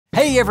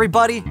Hey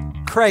everybody,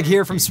 Craig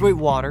here from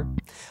Sweetwater.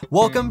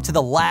 Welcome to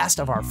the last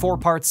of our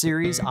 4-part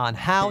series on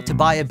how to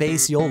buy a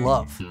bass you'll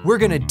love. We're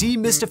gonna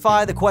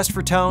demystify the quest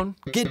for tone,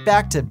 get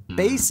back to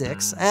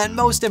basics, and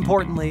most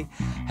importantly,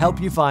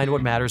 help you find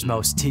what matters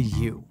most to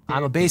you.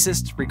 I'm a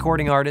bassist,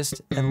 recording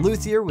artist, and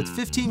luthier with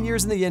 15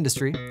 years in the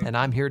industry, and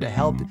I'm here to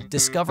help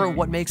discover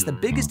what makes the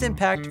biggest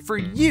impact for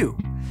you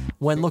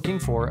when looking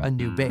for a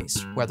new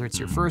bass, whether it's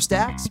your first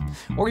axe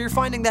or you're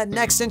finding that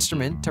next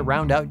instrument to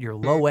round out your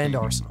low-end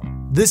arsenal.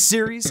 This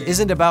series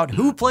isn't about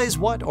who plays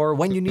what or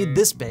when you need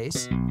this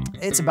bass.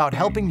 It's about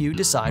helping you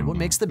decide what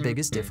makes the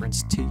biggest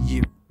difference to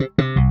you.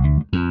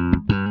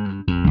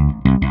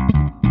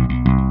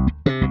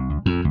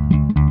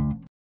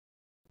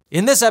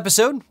 In this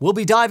episode, we'll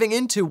be diving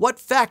into what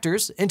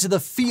factors into the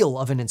feel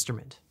of an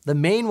instrument, the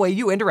main way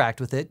you interact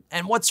with it,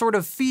 and what sort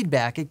of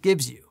feedback it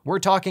gives you. We're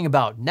talking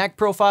about neck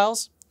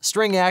profiles,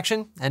 string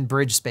action, and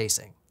bridge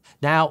spacing.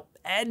 Now,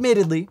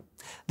 admittedly,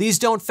 these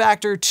don't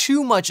factor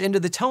too much into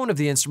the tone of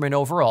the instrument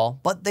overall,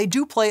 but they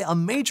do play a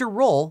major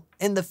role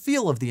in the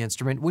feel of the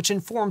instrument, which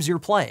informs your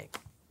playing.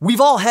 We've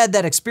all had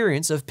that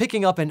experience of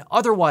picking up an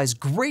otherwise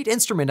great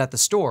instrument at the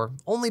store,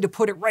 only to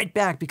put it right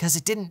back because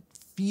it didn't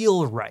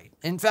feel right.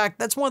 In fact,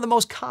 that's one of the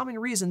most common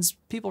reasons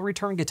people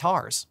return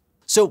guitars.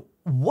 So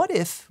what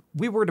if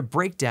we were to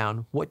break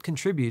down what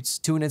contributes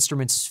to an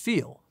instrument's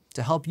feel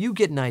to help you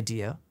get an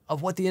idea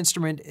of what the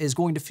instrument is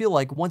going to feel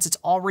like once it's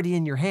already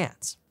in your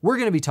hands? We're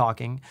going to be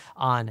talking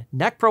on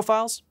neck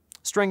profiles,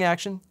 string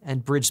action,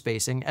 and bridge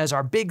spacing as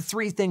our big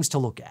 3 things to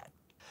look at.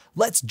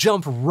 Let's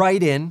jump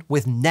right in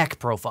with neck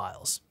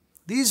profiles.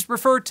 These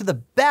refer to the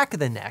back of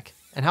the neck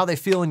and how they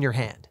feel in your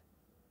hand.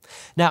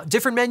 Now,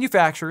 different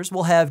manufacturers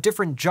will have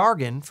different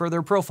jargon for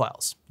their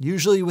profiles,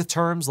 usually with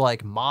terms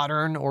like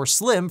modern or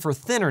slim for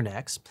thinner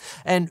necks,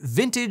 and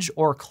vintage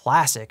or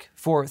classic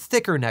for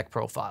thicker neck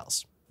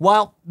profiles.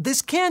 While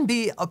this can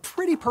be a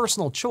pretty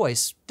personal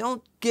choice,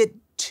 don't get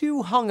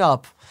too hung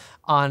up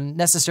on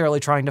necessarily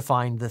trying to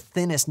find the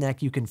thinnest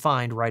neck you can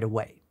find right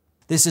away.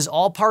 This is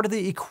all part of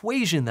the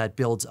equation that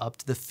builds up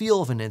to the feel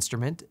of an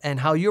instrument and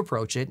how you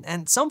approach it,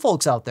 and some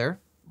folks out there,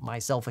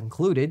 myself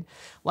included,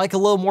 like a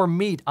little more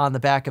meat on the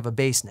back of a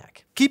bass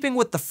neck. Keeping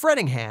with the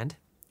fretting hand,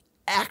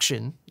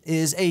 action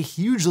is a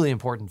hugely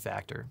important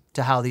factor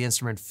to how the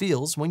instrument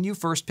feels when you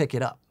first pick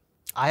it up.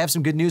 I have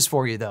some good news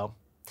for you though.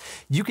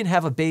 You can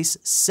have a bass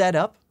set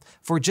up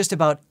for just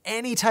about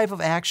any type of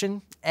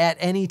action at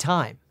any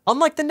time.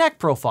 Unlike the neck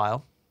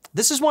profile,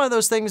 this is one of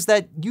those things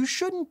that you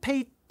shouldn't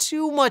pay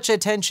too much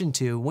attention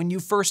to when you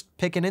first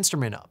pick an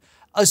instrument up.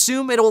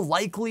 Assume it'll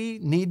likely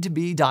need to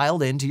be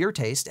dialed into your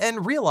taste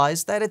and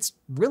realize that it's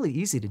really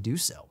easy to do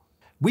so.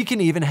 We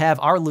can even have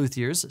our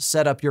luthiers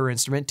set up your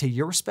instrument to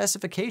your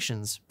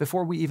specifications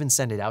before we even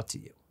send it out to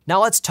you.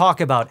 Now let's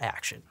talk about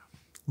action.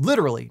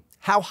 Literally,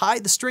 how high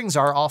the strings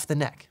are off the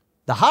neck.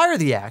 The higher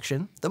the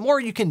action, the more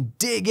you can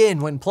dig in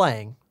when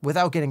playing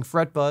without getting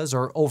fret buzz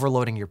or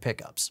overloading your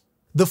pickups.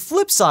 The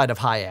flip side of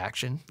high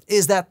action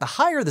is that the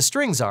higher the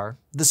strings are,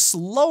 the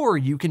slower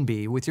you can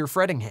be with your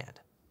fretting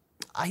hand.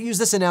 I use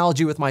this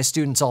analogy with my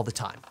students all the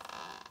time.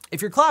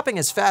 If you're clapping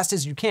as fast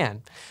as you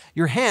can,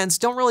 your hands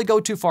don't really go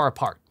too far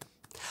apart.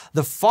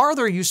 The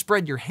farther you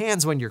spread your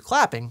hands when you're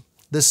clapping,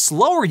 the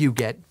slower you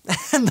get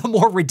and the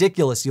more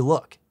ridiculous you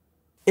look.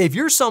 If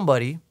you're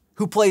somebody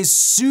who plays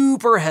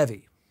super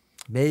heavy,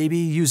 maybe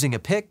using a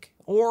pick,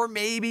 or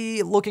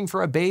maybe looking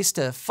for a bass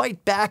to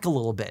fight back a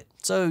little bit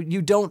so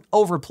you don't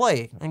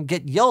overplay and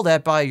get yelled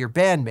at by your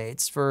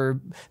bandmates for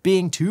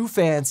being too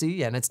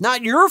fancy, and it's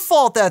not your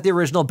fault that the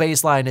original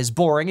bass line is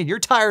boring and you're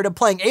tired of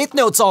playing 8th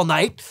notes all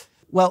night,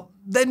 well,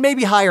 then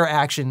maybe higher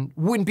action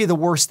wouldn't be the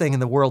worst thing in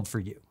the world for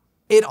you.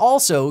 It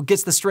also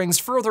gets the strings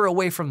further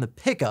away from the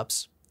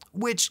pickups,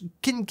 which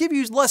can give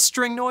you less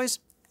string noise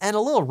and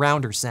a little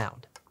rounder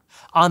sound.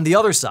 On the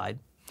other side,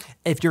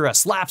 if you're a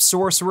slap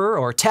sorcerer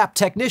or tap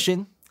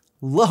technician,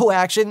 low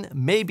action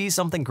may be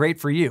something great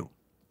for you.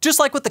 Just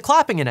like with the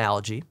clapping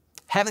analogy,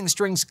 having the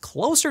strings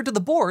closer to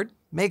the board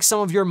makes some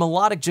of your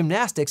melodic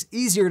gymnastics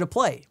easier to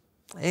play.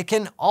 It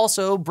can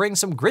also bring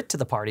some grit to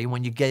the party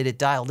when you get it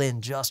dialed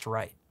in just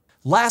right.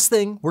 Last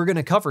thing we're going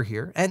to cover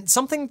here, and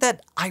something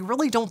that I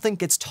really don't think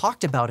gets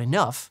talked about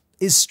enough,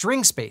 is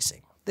string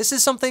spacing. This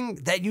is something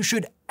that you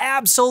should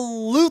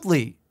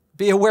absolutely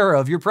be aware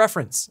of your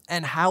preference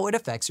and how it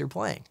affects your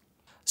playing.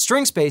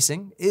 String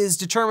spacing is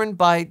determined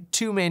by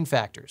 2 main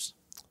factors,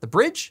 the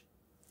bridge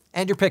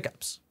and your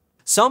pickups.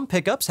 Some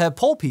pickups have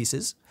pole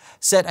pieces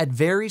set at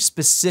very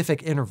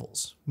specific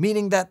intervals,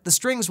 meaning that the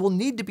strings will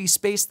need to be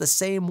spaced the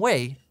same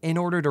way in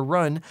order to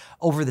run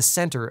over the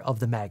center of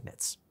the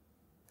magnets.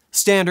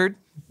 Standard,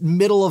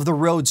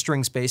 middle-of-the-road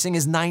string spacing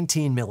is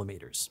 19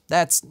 millimeters.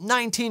 That's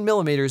 19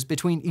 millimeters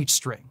between each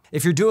string.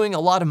 If you're doing a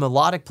lot of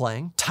melodic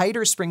playing,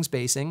 tighter string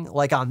spacing,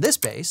 like on this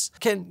bass,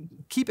 can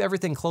keep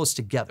everything close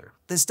together.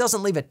 This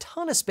doesn't leave a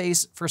ton of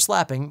space for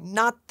slapping,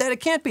 not that it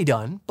can't be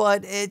done,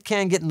 but it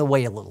can get in the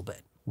way a little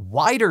bit.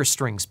 Wider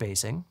string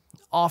spacing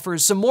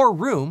offers some more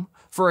room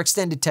for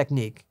extended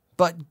technique,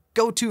 but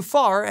go too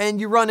far and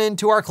you run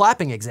into our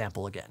clapping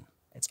example again.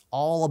 It's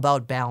all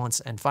about balance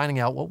and finding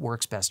out what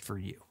works best for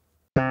you.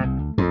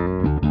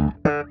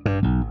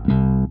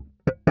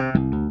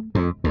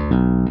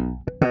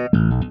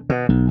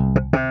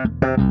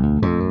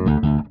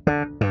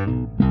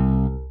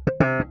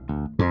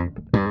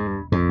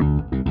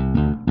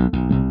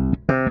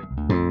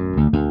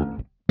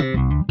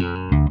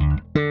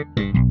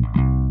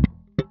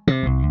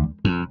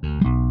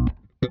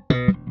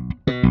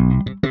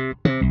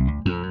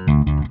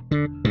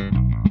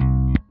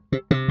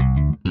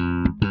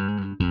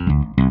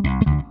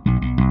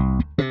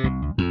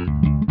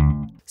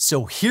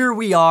 So here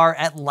we are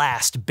at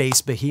last,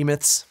 bass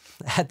behemoths,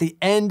 at the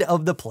end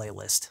of the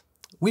playlist.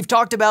 We've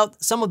talked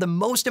about some of the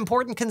most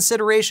important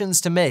considerations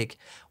to make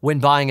when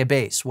buying a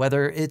bass,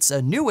 whether it's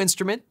a new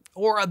instrument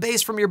or a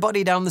bass from your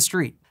buddy down the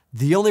street.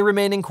 The only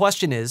remaining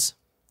question is,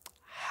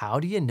 how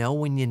do you know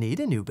when you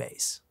need a new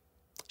bass?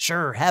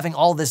 Sure, having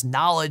all this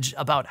knowledge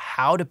about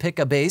how to pick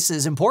a bass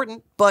is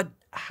important, but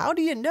how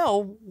do you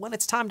know when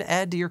it's time to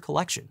add to your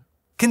collection?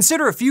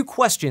 Consider a few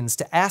questions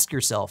to ask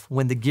yourself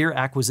when the gear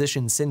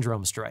acquisition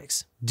syndrome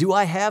strikes. Do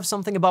I have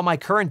something about my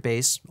current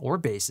bass or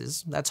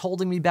basses that's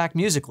holding me back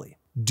musically?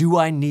 Do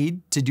I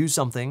need to do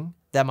something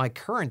that my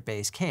current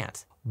bass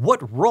can't?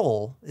 What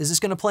role is this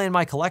going to play in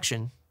my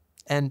collection?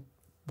 And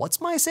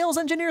what's my sales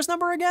engineer's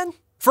number again?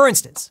 For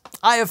instance,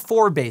 I have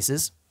 4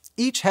 basses.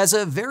 Each has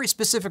a very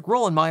specific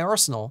role in my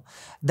arsenal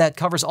that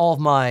covers all of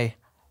my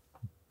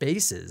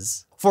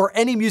bases for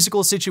any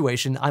musical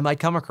situation I might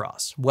come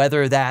across,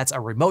 whether that's a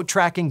remote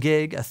tracking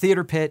gig, a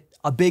theater pit,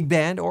 a big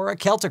band, or a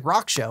Celtic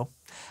rock show.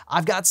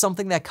 I've got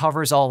something that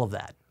covers all of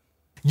that.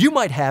 You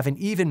might have an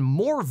even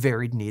more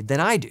varied need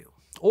than I do,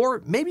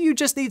 or maybe you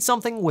just need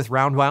something with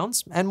round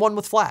wounds and one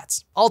with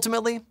flats.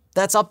 Ultimately,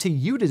 that's up to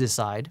you to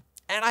decide,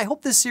 and I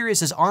hope this series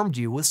has armed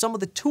you with some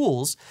of the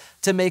tools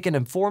to make an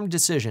informed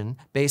decision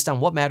based on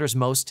what matters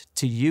most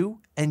to you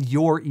and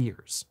your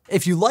ears.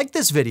 If you like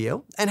this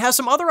video and have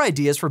some other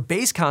ideas for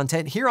bass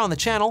content here on the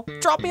channel,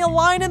 drop me a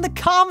line in the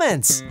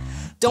comments.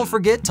 Don't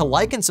forget to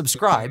like and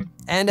subscribe,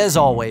 and as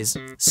always,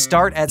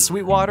 start at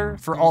Sweetwater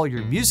for all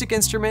your music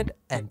instrument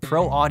and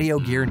pro audio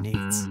gear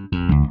needs.